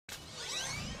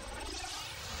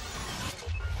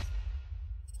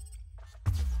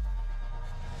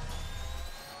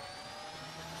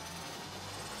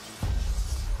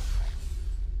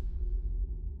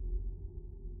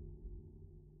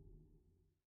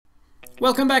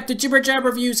Welcome back to Jibber Jab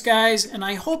Reviews, guys, and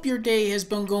I hope your day has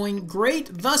been going great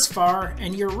thus far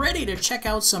and you're ready to check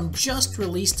out some just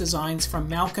released designs from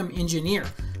Malcolm Engineer.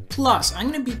 Plus, I'm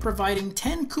going to be providing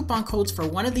 10 coupon codes for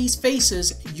one of these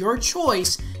faces, your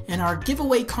choice, in our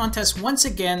giveaway contest once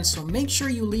again, so make sure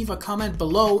you leave a comment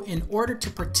below in order to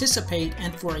participate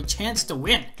and for a chance to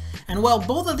win. And while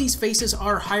both of these faces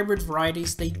are hybrid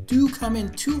varieties, they do come in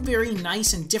two very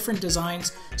nice and different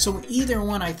designs, so either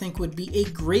one I think would be a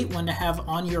great one to have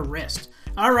on your wrist.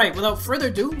 Alright, without further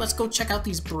ado, let's go check out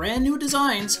these brand new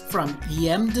designs from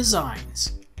EM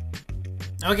Designs.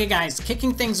 Okay guys,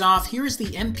 kicking things off, here's the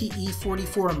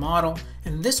MPE44 model,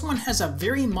 and this one has a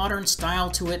very modern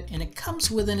style to it, and it comes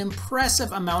with an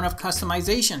impressive amount of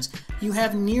customizations. You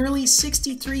have nearly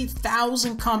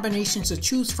 63,000 combinations to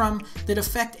choose from that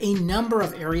affect a number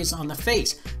of areas on the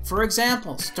face. For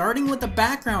example, starting with the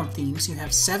background themes, you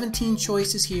have 17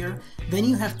 choices here, then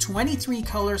you have 23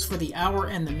 colors for the hour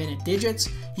and the minute digits,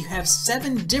 you have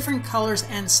 7 different colors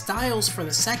and styles for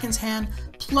the seconds hand,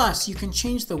 plus you can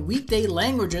change the weekday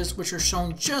languages, which are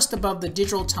shown just above the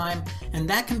digital time, and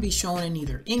that can be shown in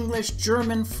either English,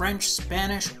 German, French,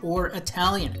 Spanish, or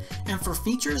Italian. And for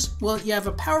features, well, you have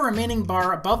a power remaining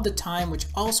bar above the time, which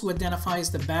also identifies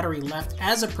the battery left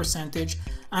as a percentage.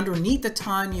 Underneath the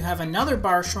time, you have another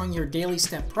bar showing your daily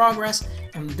step progress,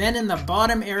 and then in the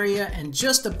bottom area and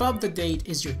just above the date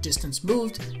is your distance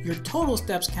moved, your total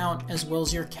steps count, as well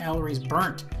as your calories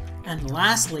burnt. And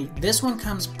lastly, this one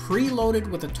comes preloaded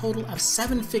with a total of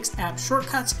 7 fixed app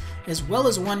shortcuts, as well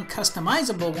as one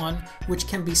customizable one, which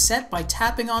can be set by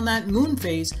tapping on that moon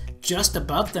phase just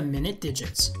above the minute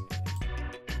digits.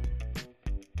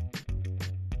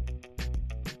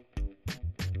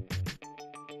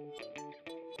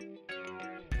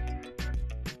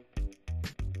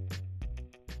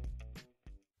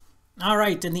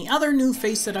 Alright, and the other new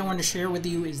face that I want to share with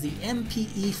you is the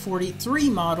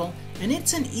MPE43 model, and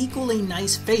it's an equally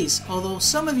nice face, although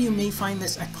some of you may find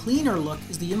this a cleaner look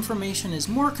as the information is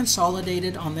more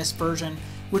consolidated on this version,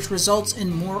 which results in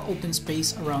more open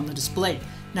space around the display.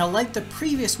 Now, like the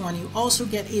previous one, you also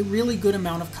get a really good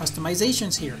amount of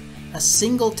customizations here. A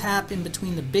single tap in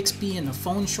between the Bixby and the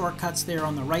phone shortcuts there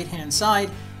on the right hand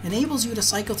side enables you to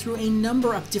cycle through a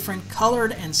number of different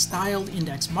colored and styled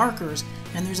index markers,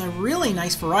 and there's a really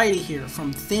nice variety here,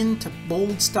 from thin to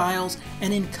bold styles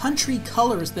and in country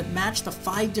colors that match the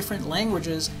 5 different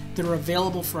languages that are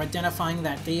available for identifying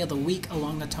that day of the week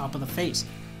along the top of the face.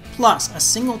 Plus, a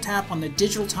single tap on the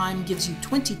digital time gives you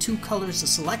 22 colors to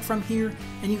select from here,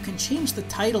 and you can change the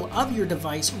title of your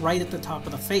device right at the top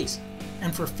of the face.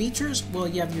 And for features, well,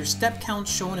 you have your step count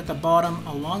shown at the bottom,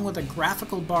 along with a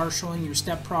graphical bar showing your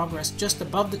step progress just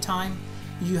above the time.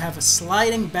 You have a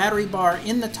sliding battery bar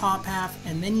in the top half,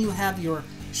 and then you have your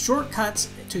shortcuts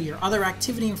to your other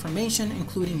activity information,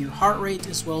 including your heart rate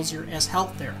as well as your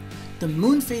S-Health there. The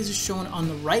moon phase is shown on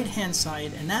the right hand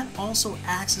side, and that also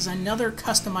acts as another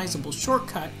customizable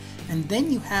shortcut. And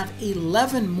then you have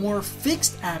 11 more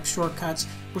fixed app shortcuts,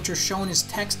 which are shown as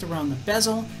text around the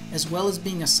bezel, as well as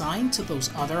being assigned to those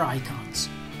other icons.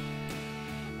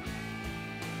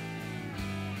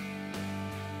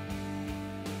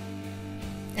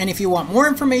 And if you want more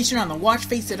information on the watch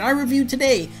face that I reviewed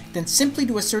today, then simply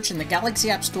do a search in the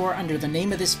Galaxy App Store under the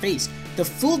name of this face. The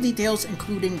full details,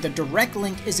 including the direct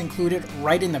link, is included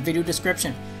right in the video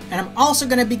description. And I'm also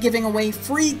going to be giving away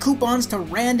free coupons to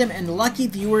random and lucky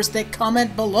viewers that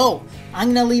comment below.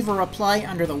 I'm going to leave a reply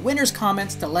under the winner's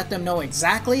comments to let them know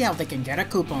exactly how they can get a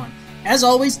coupon. As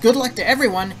always, good luck to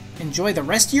everyone, enjoy the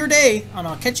rest of your day, and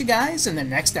I'll catch you guys in the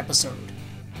next episode.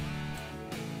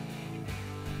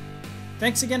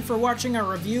 Thanks again for watching our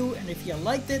review, and if you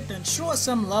liked it, then show us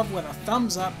some love with a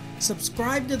thumbs up,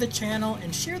 subscribe to the channel,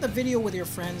 and share the video with your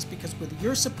friends, because with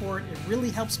your support it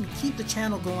really helps me keep the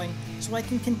channel going so I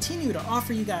can continue to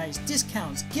offer you guys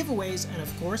discounts, giveaways, and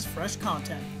of course fresh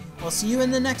content. I'll see you in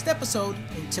the next episode.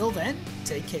 Until then,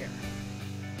 take care.